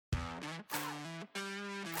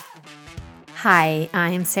Hi,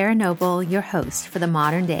 I'm Sarah Noble, your host for the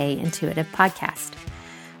Modern Day Intuitive Podcast.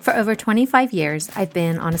 For over 25 years, I've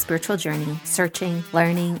been on a spiritual journey, searching,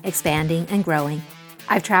 learning, expanding, and growing.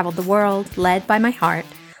 I've traveled the world, led by my heart,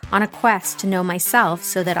 on a quest to know myself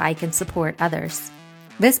so that I can support others.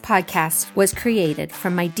 This podcast was created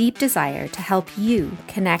from my deep desire to help you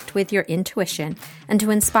connect with your intuition and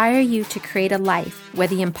to inspire you to create a life where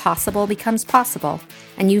the impossible becomes possible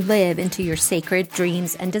and you live into your sacred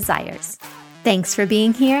dreams and desires. Thanks for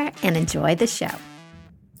being here and enjoy the show.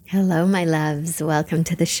 Hello, my loves. Welcome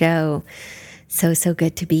to the show. So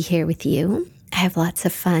good to be here with you. I have lots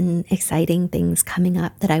of fun, exciting things coming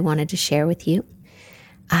up that I wanted to share with you.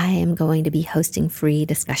 I am going to be hosting free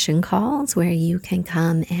discussion calls where you can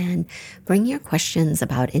come and bring your questions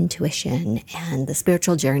about intuition and the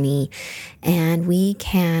spiritual journey, and we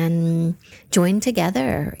can join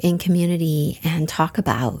together in community and talk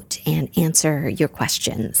about and answer your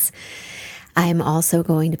questions. I'm also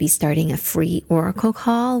going to be starting a free oracle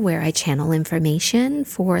call where I channel information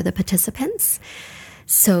for the participants.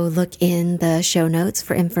 So look in the show notes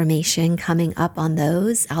for information coming up on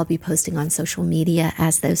those. I'll be posting on social media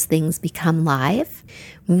as those things become live.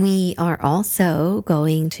 We are also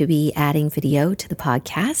going to be adding video to the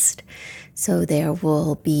podcast. So there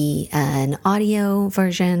will be an audio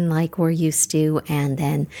version like we're used to, and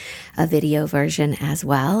then a video version as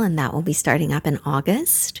well. And that will be starting up in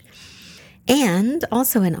August. And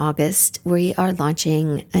also in August, we are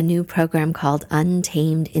launching a new program called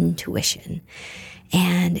Untamed Intuition.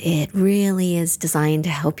 And it really is designed to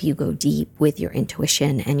help you go deep with your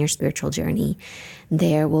intuition and your spiritual journey.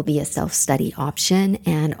 There will be a self-study option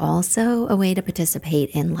and also a way to participate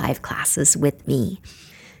in live classes with me.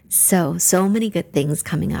 So many good things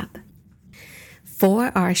coming up.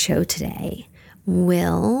 For our show today,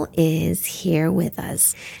 Will is here with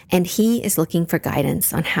us, and he is looking for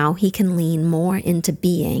guidance on how he can lean more into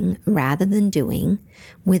being rather than doing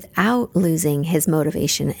without losing his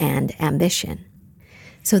motivation and ambition.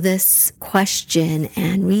 So this question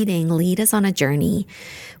and reading lead us on a journey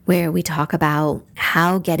where we talk about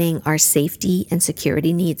how getting our safety and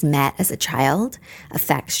security needs met as a child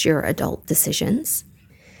affects your adult decisions,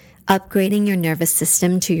 upgrading your nervous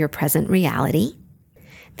system to your present reality,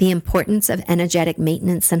 the importance of energetic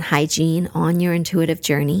maintenance and hygiene on your intuitive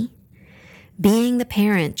journey, being the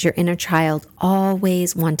parent your inner child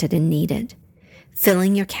always wanted and needed,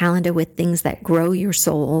 filling your calendar with things that grow your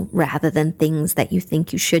soul rather than things that you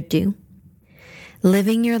think you should do,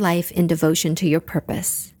 living your life in devotion to your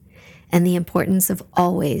purpose, and the importance of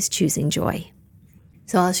always choosing joy.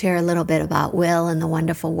 So I'll share a little bit about Will and the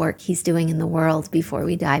wonderful work he's doing in the world before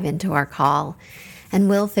we dive into our call. And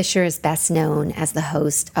Will Fisher is best known as the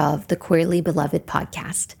host of the Queerly Beloved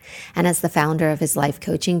podcast and as the founder of his life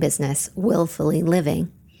coaching business, Willfully Living.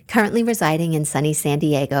 Currently residing in sunny San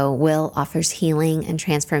Diego, Will offers healing and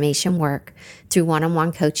transformation work through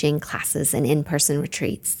one-on-one coaching, classes, and in-person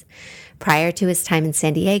retreats. Prior to his time in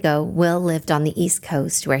San Diego, Will lived on the East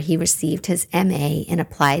Coast where he received his MA in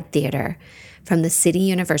Applied Theater from the City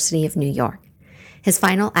University of New York. His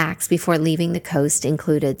final acts before leaving the coast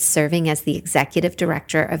included serving as the executive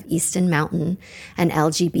director of Easton Mountain, an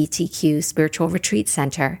LGBTQ spiritual retreat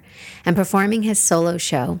center, and performing his solo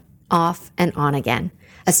show, Off and On Again,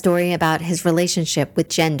 a story about his relationship with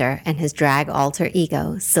gender and his drag alter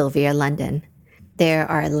ego, Sylvia London. There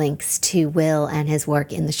are links to Will and his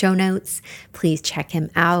work in the show notes. Please check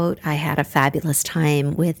him out. I had a fabulous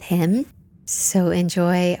time with him. So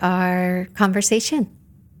enjoy our conversation.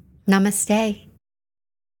 Namaste.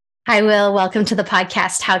 Hi, Will. Welcome to the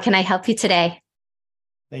podcast. How can I help you today?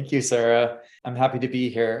 Thank you, Sarah. I'm happy to be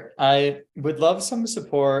here. I would love some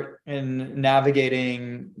support in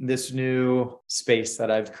navigating this new space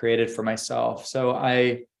that I've created for myself. So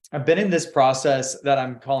I've been in this process that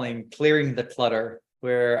I'm calling clearing the clutter,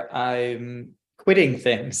 where I'm quitting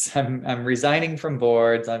things. I'm resigning from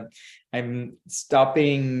boards. I'm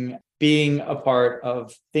stopping being a part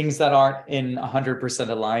of things that aren't in 100%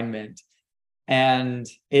 alignment. And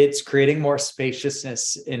it's creating more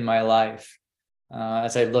spaciousness in my life.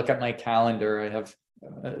 As I look at my calendar, I have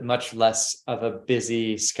much less of a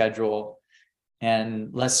busy schedule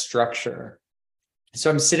and less structure. So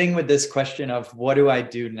I'm sitting with this question of what do I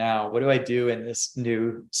do now? What do I do in this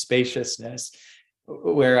new spaciousness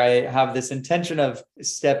where I have this intention of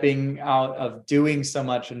stepping out of doing so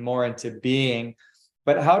much and more into being?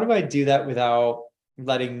 But how do I do that without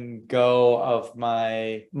letting go of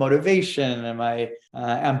my motivation and my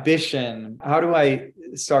ambition? How do I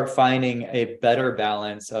start finding a better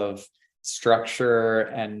balance of structure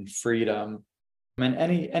and freedom? And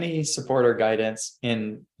any support or guidance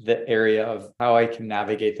in the area of how I can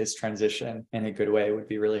navigate this transition in a good way would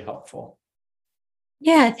be really helpful.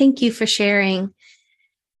 Yeah, thank you for sharing.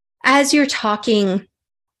 As you're talking,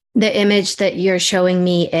 the image that you're showing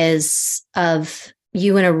me is of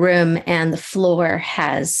you in a room and the floor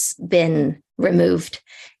has been removed,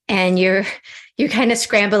 and you're kind of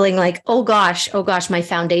scrambling like, oh gosh, my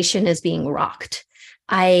foundation is being rocked.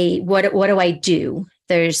 What do I do?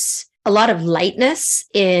 There's a lot of lightness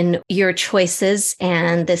in your choices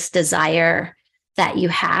and this desire that you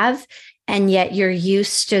have, and yet you're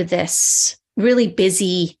used to this really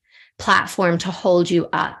busy platform to hold you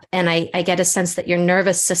up. And I get a sense that your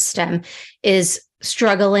nervous system is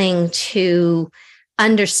struggling to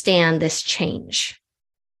understand this change.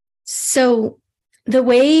 So the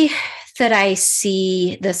way that I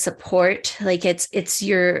see the support, like it's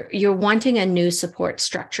you're wanting a new support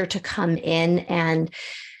structure to come in, and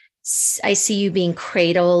I see you being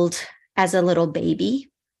cradled as a little baby.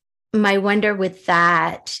 My wonder with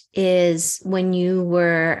that is, when you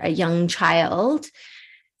were a young child,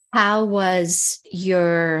 how was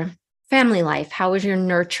your family life? How was your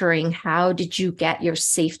nurturing? How did you get your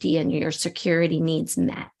safety and your security needs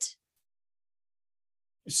met?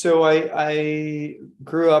 So I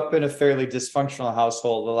grew up in a fairly dysfunctional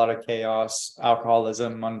household, a lot of chaos,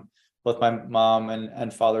 alcoholism on both my mom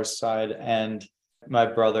and father's side, and my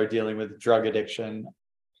brother dealing with drug addiction.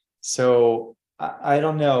 So I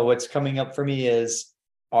don't know, what's coming up for me is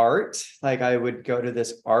art. Like, I would go to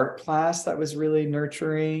this art class that was really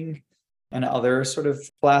nurturing, and other sort of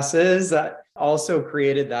classes that also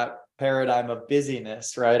created that paradigm of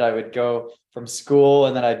busyness, right? I would go from school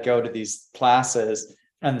and then I'd go to these classes,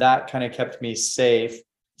 and that kind of kept me safe.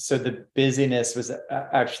 So the busyness was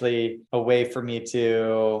actually a way for me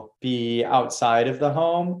to be outside of the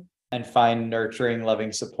home and find nurturing,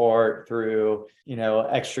 loving support through,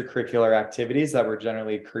 extracurricular activities that were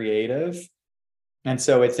generally creative. And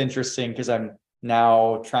so it's interesting because I'm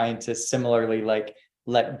now trying to similarly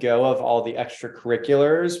let go of all the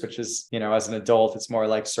extracurriculars, which is, as an adult, it's more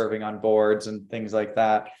like serving on boards and things like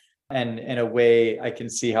that. And in a way, I can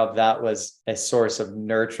see how that was a source of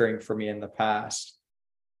nurturing for me in the past.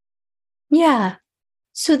 Yeah.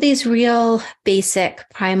 So these real basic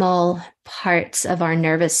primal parts of our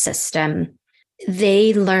nervous system,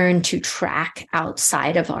 they learn to track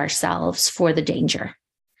outside of ourselves for the danger.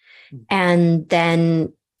 And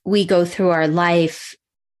then we go through our life.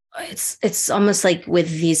 It's almost like with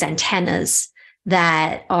these antennas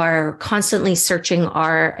that are constantly searching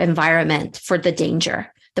our environment for the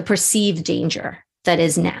danger, the perceived danger that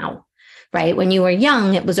is now, right? When you were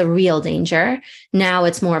young, it was a real danger. Now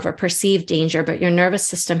it's more of a perceived danger, but your nervous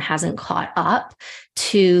system hasn't caught up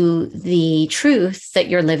to the truth that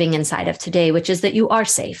you're living inside of today, which is that you are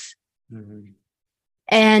safe. Mm-hmm.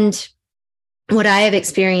 And what I have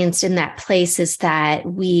experienced in that place is that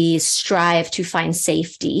we strive to find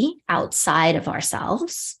safety outside of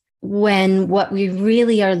ourselves, when what we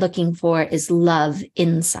really are looking for is love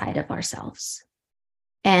inside of ourselves.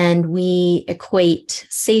 And we equate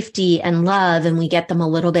safety and love, and we get them a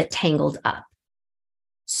little bit tangled up.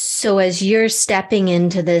 So as you're stepping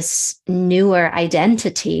into this newer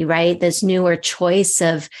identity, right, this newer choice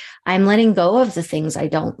of, I'm letting go of the things I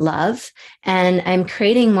don't love, and I'm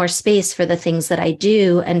creating more space for the things that I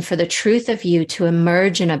do, and for the truth of you to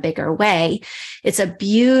emerge in a bigger way. It's a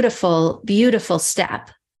beautiful, beautiful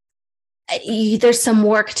step. There's some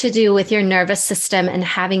work to do with your nervous system and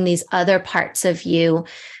having these other parts of you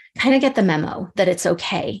kind of get the memo that it's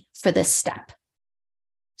okay for this step.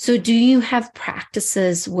 So do you have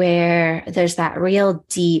practices where there's that real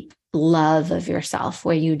deep love of yourself,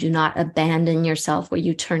 where you do not abandon yourself, where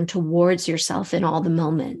you turn towards yourself in all the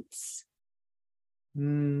moments? I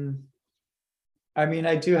mean,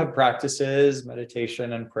 I do have practices,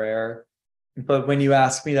 meditation and prayer. But when you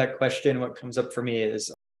ask me that question, what comes up for me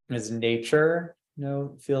is nature.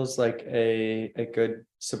 Feels like a good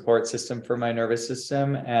support system for my nervous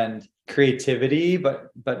system, and creativity,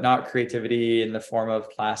 but not creativity in the form of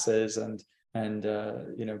classes and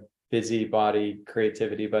busybody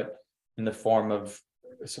creativity, but in the form of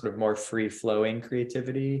sort of more free flowing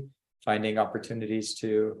creativity, finding opportunities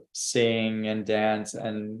to sing and dance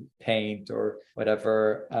and paint or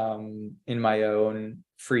whatever in my own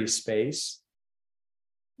free space.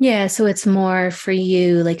 Yeah, so it's more for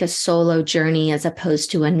you like a solo journey as opposed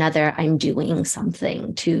to another, I'm doing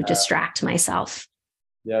something to distract myself.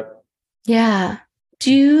 Yep. Yeah.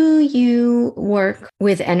 Do you work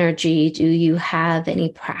with energy? Do you have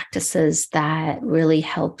any practices that really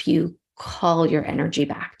help you call your energy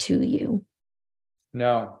back to you?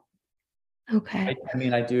 No. Okay.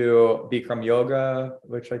 I do Bikram yoga,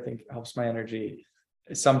 which I think helps my energy.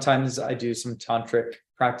 Sometimes I do some tantric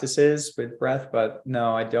practices with breath, but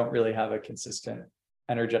no, I don't really have a consistent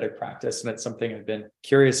energetic practice. And it's something I've been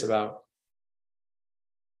curious about.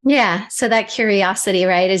 Yeah. So that curiosity,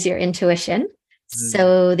 right, is your intuition.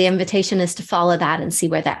 So the invitation is to follow that and see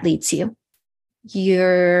where that leads you.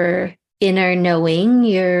 Your inner knowing,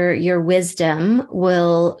 your wisdom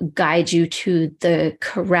will guide you to the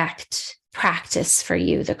correct practice for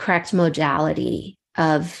you, the correct modality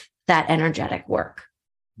of that energetic work.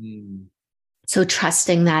 So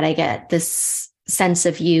trusting that, I get this sense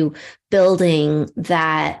of you building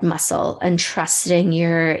that muscle and trusting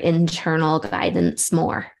your internal guidance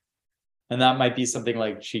more. And that might be something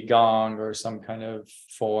like Qigong or some kind of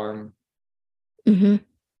form. Mm-hmm.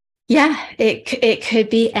 Yeah, it could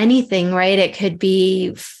be anything, right? It could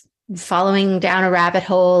be following down a rabbit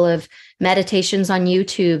hole of meditations on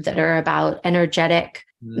YouTube that are about energetic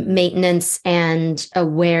maintenance and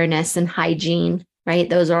awareness and hygiene, right?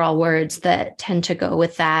 Those are all words that tend to go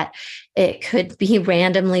with that. It could be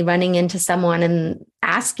randomly running into someone and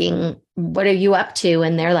asking, what are you up to?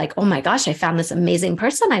 And they're like, oh my gosh, I found this amazing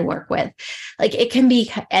person I work with. Like it can be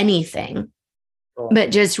anything,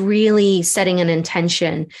 but just really setting an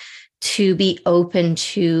intention to be open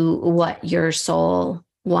to what your soul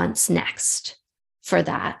wants next for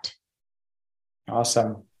that.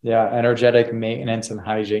 Awesome. Yeah. Energetic maintenance and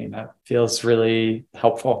hygiene. That feels really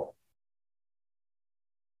helpful.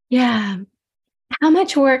 Yeah. How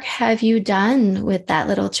much work have you done with that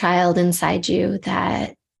little child inside you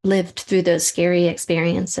that lived through those scary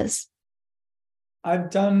experiences? I've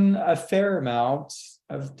done a fair amount.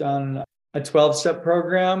 I've done a 12-step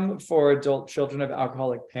program for adult children of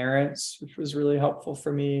alcoholic parents, which was really helpful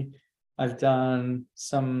for me. I've done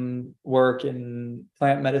some work in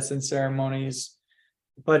plant medicine ceremonies.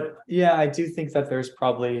 But yeah, I do think that there's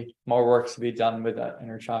probably more work to be done with that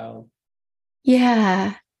inner child.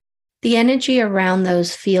 Yeah. The energy around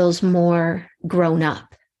those feels more grown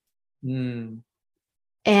up.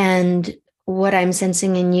 And what I'm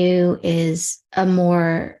sensing in you is a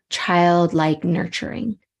more childlike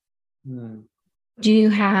nurturing. Do you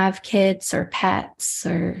have kids or pets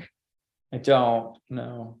or? I don't,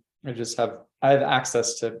 no. I have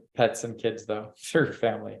access to pets and kids though, through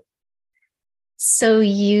family. So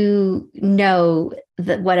you know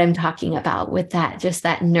that what I'm talking about with that, just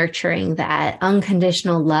that nurturing, that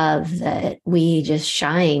unconditional love that we just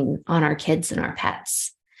shine on our kids and our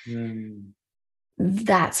pets.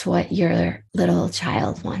 That's what your little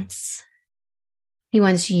child wants. He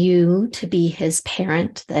wants you to be his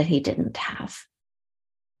parent that he didn't have.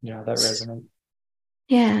 Yeah, that resonates.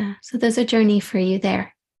 Yeah. So there's a journey for you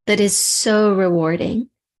there that is so rewarding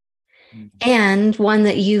and one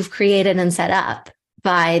that you've created and set up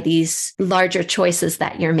by these larger choices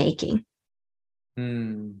that you're making.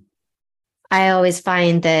 I always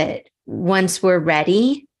find that once we're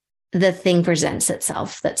ready, the thing presents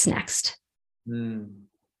itself that's next. Where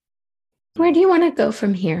do you want to go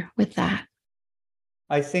from here with that?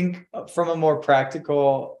 I think from a more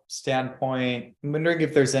practical standpoint, I'm wondering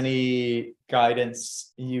if there's any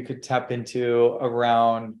guidance you could tap into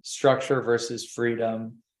around structure versus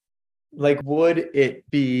freedom. Like, would it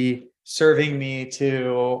be serving me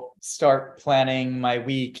to start planning my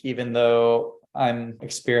week, even though I'm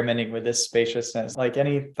experimenting with this spaciousness? Like,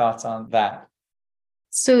 any thoughts on that?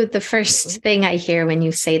 So the first thing I hear when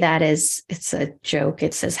you say that is, it's a joke.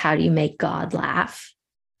 It says, how do you make God laugh?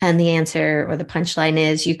 And the answer or the punchline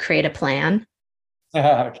is you create a plan.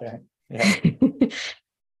 Okay. Yeah.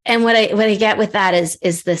 And what I get with that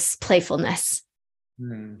is this playfulness.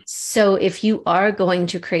 So if you are going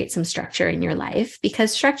to create some structure in your life,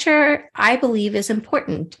 because structure, I believe, is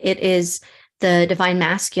important. It is the divine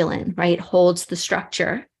masculine, right? Holds the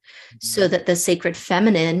structure so that the sacred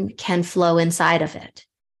feminine can flow inside of it.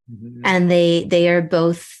 And they are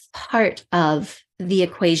both part of the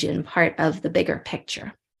equation, part of the bigger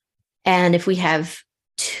picture. And if we have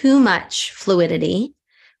too much fluidity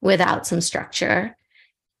without some structure,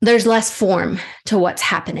 there's less form to what's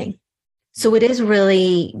happening. So it is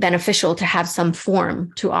really beneficial to have some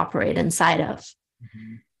form to operate inside of.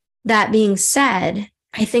 That being said,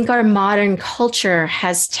 I think our modern culture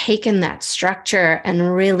has taken that structure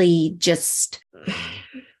and really just,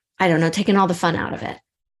 I don't know, taken all the fun out of it.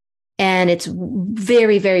 And it's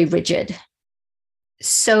very, very rigid.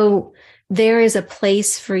 So there is a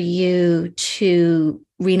place for you to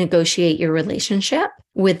renegotiate your relationship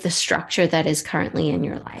with the structure that is currently in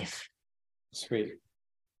your life. Sweet.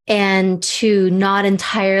 And to not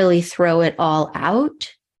entirely throw it all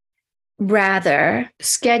out, rather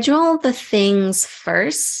schedule the things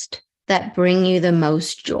first that bring you the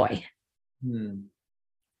most joy. Hmm.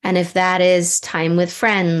 And if that is time with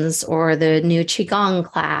friends or the new Qigong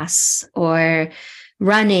class or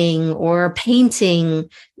running or painting,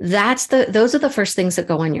 those are the first things that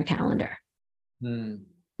go on your calendar. Hmm.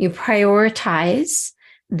 You prioritize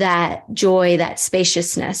that joy, that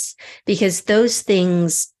spaciousness, because those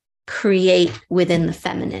things create within the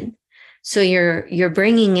feminine. So you're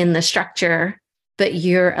bringing in the structure, but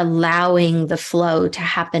you're allowing the flow to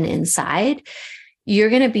happen inside. You're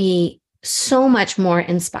going to be so much more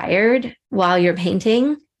inspired while you're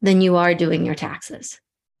painting than you are doing your taxes.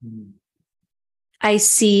 Hmm. I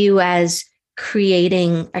see you as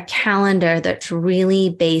creating a calendar that's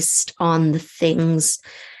really based on the things.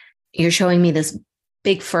 You're showing me this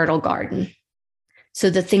big fertile garden.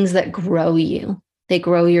 So the things that grow you, they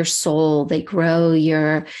grow your soul, they grow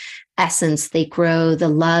your essence, they grow the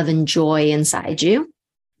love and joy inside you.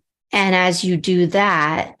 And as you do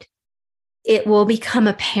that, it will become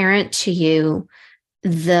apparent to you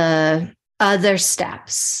the other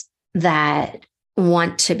steps that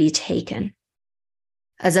want to be taken,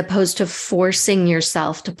 as opposed to forcing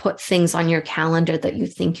yourself to put things on your calendar that you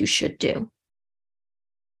think you should do.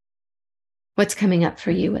 What's coming up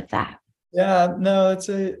for you with that? Yeah, no, that's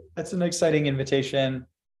an exciting invitation.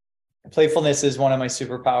 Playfulness is one of my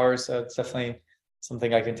superpowers, so it's definitely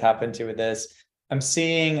something I can tap into with this. I'm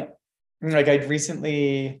seeing, like, I'd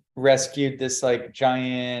recently rescued this like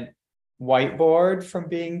giant whiteboard from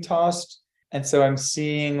being tossed. And so I'm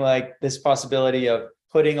seeing like this possibility of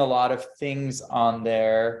putting a lot of things on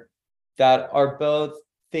there that are both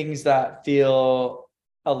things that feel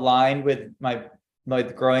aligned with my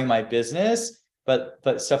growing my business,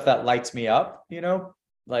 but stuff that lights me up,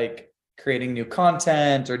 like creating new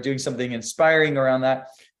content or doing something inspiring around that.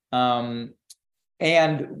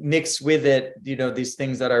 And mix with it, these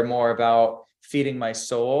things that are more about feeding my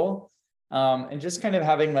soul, and just kind of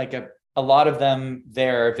having like a lot of them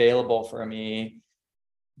there available for me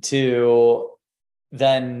to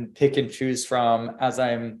then pick and choose from as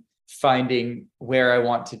I'm finding where I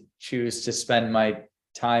want to choose to spend my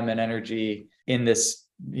time and energy in this,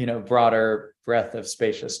 broader breadth of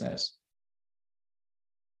spaciousness.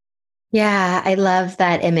 Yeah, I love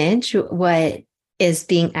that image. What is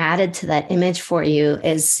being added to that image for you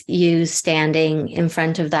is you standing in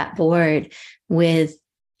front of that board with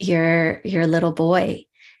your little boy,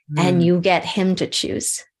 and you get him to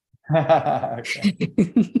choose. And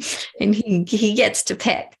he gets to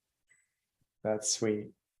pick. That's sweet.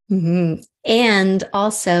 Mm-hmm. And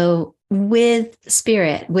also with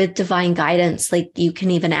spirit, with divine guidance, like you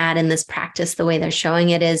can even add in this practice, the way they're showing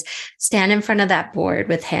it is stand in front of that board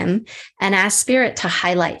with him and ask spirit to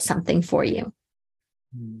highlight something for you.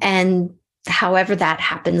 And however that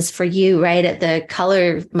happens for you, right? The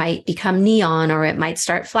color might become neon, or it might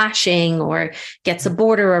start flashing, or gets a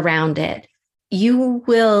border around it.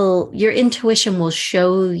 Your intuition will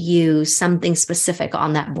show you something specific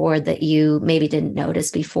on that board that you maybe didn't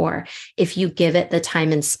notice before, if you give it the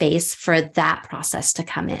time and space for that process to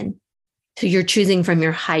come in. So you're choosing from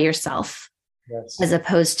your higher self, yes, as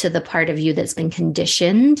opposed to the part of you that's been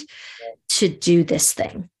conditioned to do this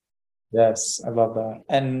thing. Yes, I love that.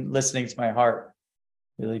 And listening to my heart,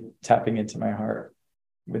 really tapping into my heart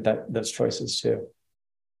with those choices too.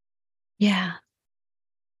 Yeah.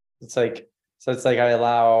 It's like I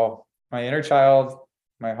allow my inner child,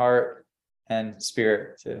 my heart, and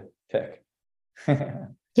spirit to pick.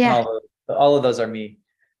 Yeah. All of those are me.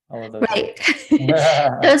 All of those. Right.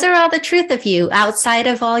 Those are all the truth of you outside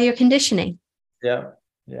of all your conditioning. Yeah.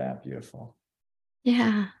 Yeah. Beautiful.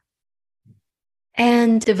 Yeah.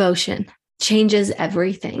 And devotion changes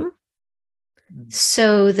everything.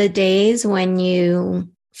 So the days when you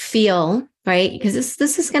feel, right, because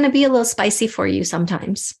this is going to be a little spicy for you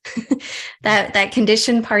sometimes, that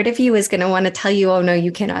conditioned part of you is going to want to tell you, oh no,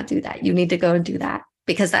 you cannot do that. You need to go and do that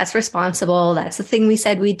because that's responsible. That's the thing we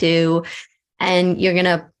said we do. And you're going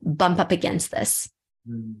to bump up against this.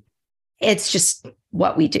 It's just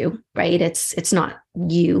what we do, right? It's not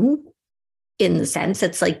you. In the sense,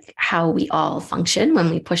 it's like how we all function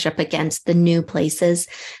when we push up against the new places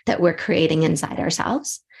that we're creating inside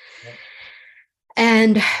ourselves. Yep.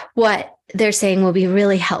 And what they're saying will be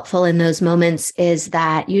really helpful in those moments is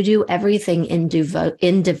that you do everything in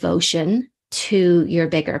devotion to your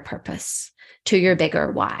bigger purpose, to your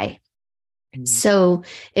bigger why. Mm-hmm. So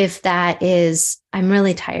if that is, I'm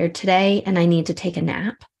really tired today and I need to take a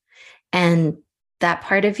nap, and that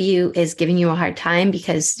part of you is giving you a hard time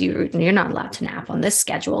because you're not allowed to nap on this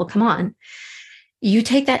schedule. Come on. You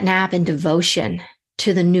take that nap in devotion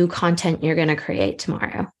to the new content you're going to create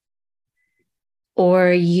tomorrow.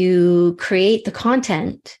 or you create the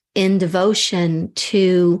content in devotion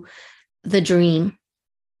to the dream.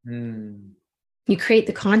 You create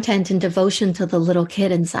the content in devotion to the little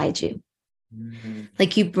kid inside you.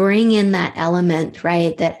 Like you bring in that element,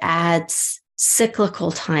 right, that adds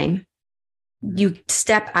cyclical time. You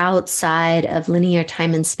step outside of linear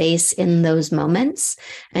time and space in those moments,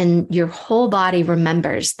 and your whole body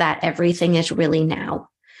remembers that everything is really now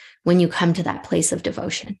when you come to that place of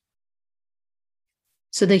devotion.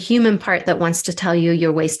 So the human part that wants to tell you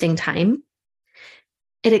you're wasting time,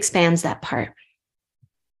 it expands that part.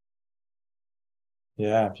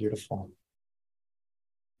 Yeah, beautiful.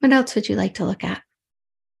 What else would you like to look at?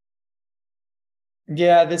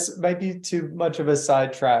 Yeah, this might be too much of a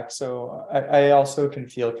sidetrack, so I also can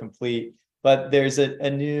feel complete, but there's a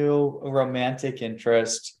new romantic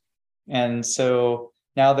interest. And so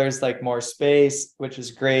now there's like more space, which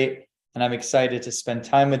is great. And I'm excited to spend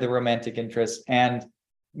time with the romantic interest and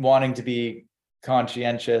wanting to be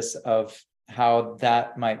conscientious of how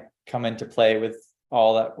that might come into play with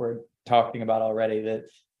all that we're talking about already,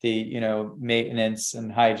 the maintenance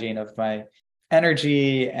and hygiene of my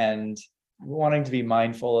energy, and wanting to be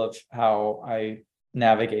mindful of how I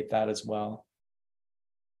navigate that as well.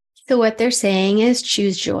 So what they're saying is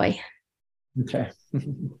choose joy. Okay.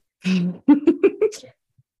 Don't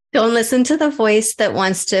listen to the voice that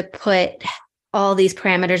wants to put all these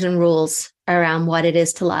parameters and rules around what it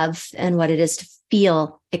is to love and what it is to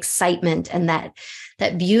feel excitement and that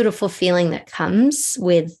beautiful feeling that comes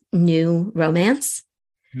with new romance.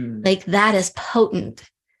 Like that is potent.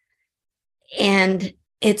 And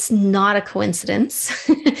it's not a coincidence.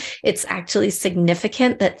 It's actually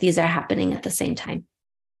significant that these are happening at the same time,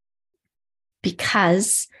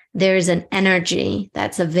 because there's an energy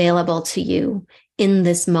that's available to you in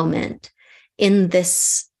this moment, in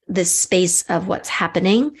this space of what's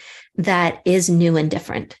happening that is new and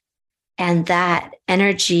different. And that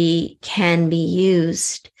energy can be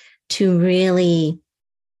used to really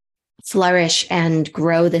flourish and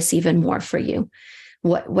grow this even more for you.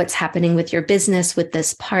 What's happening with your business, with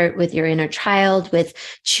this part, with your inner child, with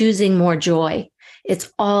choosing more joy.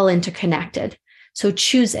 It's all interconnected. So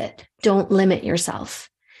choose it. Don't limit yourself.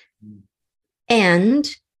 And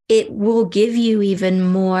it will give you even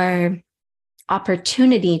more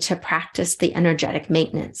opportunity to practice the energetic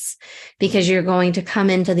maintenance, because you're going to come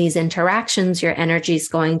into these interactions. Your energy is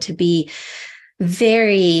going to be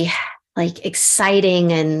very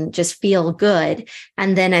exciting and just feel good.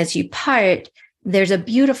 And then as you part, there's a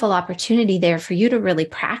beautiful opportunity there for you to really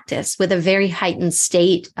practice with a very heightened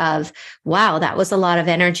state of, wow, that was a lot of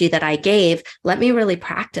energy that I gave. Let me really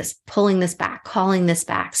practice pulling this back, calling this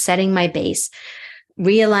back, setting my base,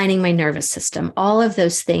 realigning my nervous system, all of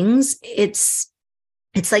those things. It's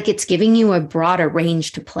like it's giving you a broader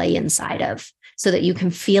range to play inside of, so that you can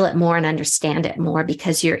feel it more and understand it more,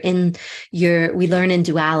 because we learn in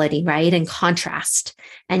duality, right? And contrast.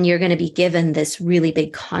 And you're going to be given this really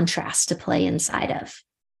big contrast to play inside of.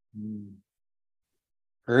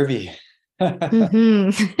 Groovy.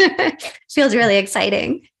 Feels really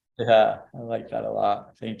exciting. Yeah, I like that a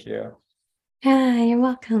lot. Thank you. Yeah, you're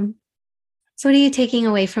welcome. So what are you taking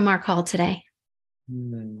away from our call today?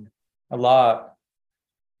 A lot.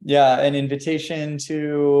 Yeah, an invitation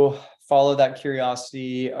to follow that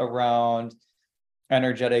curiosity around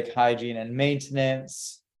energetic hygiene and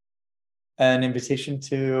maintenance, an invitation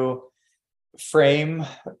to frame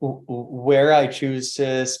where I choose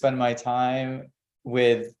to spend my time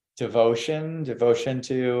with devotion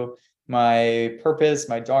to my purpose,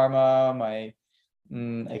 my dharma, my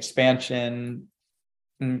expansion,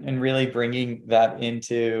 and really bringing that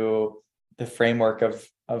into the framework of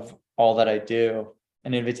all that I do.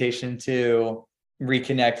 An invitation to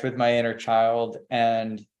reconnect with my inner child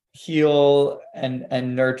and heal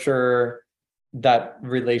and nurture that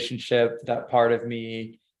relationship, that part of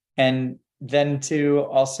me, and then to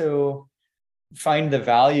also find the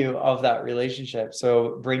value of that relationship.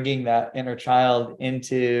 So bringing that inner child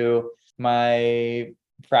into my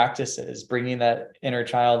practices, bringing that inner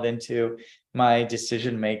child into my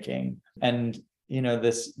decision making, and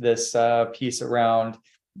this piece around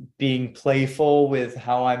being playful with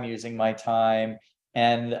how I'm using my time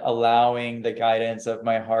and allowing the guidance of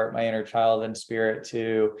my heart, my inner child and spirit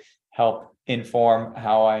to help inform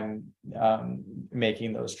how I'm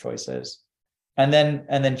making those choices. And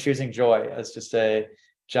then choosing joy as just a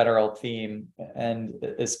general theme, and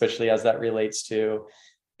especially as that relates to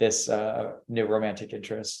this new romantic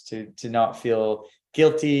interest, to not feel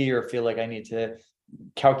guilty or feel like I need to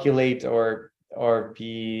calculate or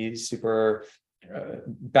be super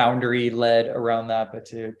boundary led around that, but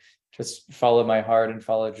to just follow my heart and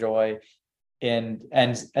follow joy.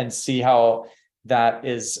 and see how that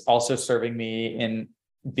is also serving me in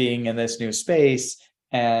being in this new space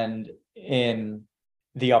and in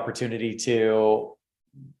the opportunity to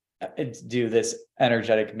do this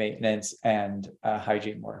energetic maintenance and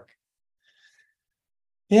hygiene work.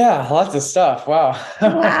 Yeah, lots of stuff. Wow.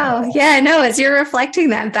 Wow. Yeah, no, as you're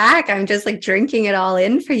reflecting that back, I'm just like drinking it all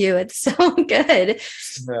in for you. It's so good.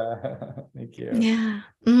 Thank you. Yeah.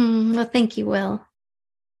 Well, thank you, Will.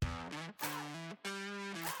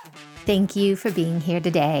 Thank you for being here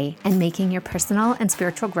today and making your personal and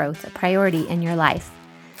spiritual growth a priority in your life.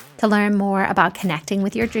 To learn more about connecting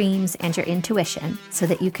with your dreams and your intuition so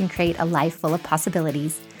that you can create a life full of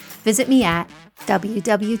possibilities, visit me at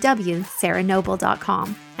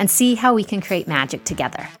www.sarahnoble.com and see how we can create magic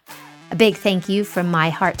together. A big thank you from my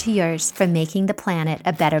heart to yours for making the planet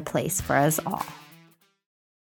a better place for us all.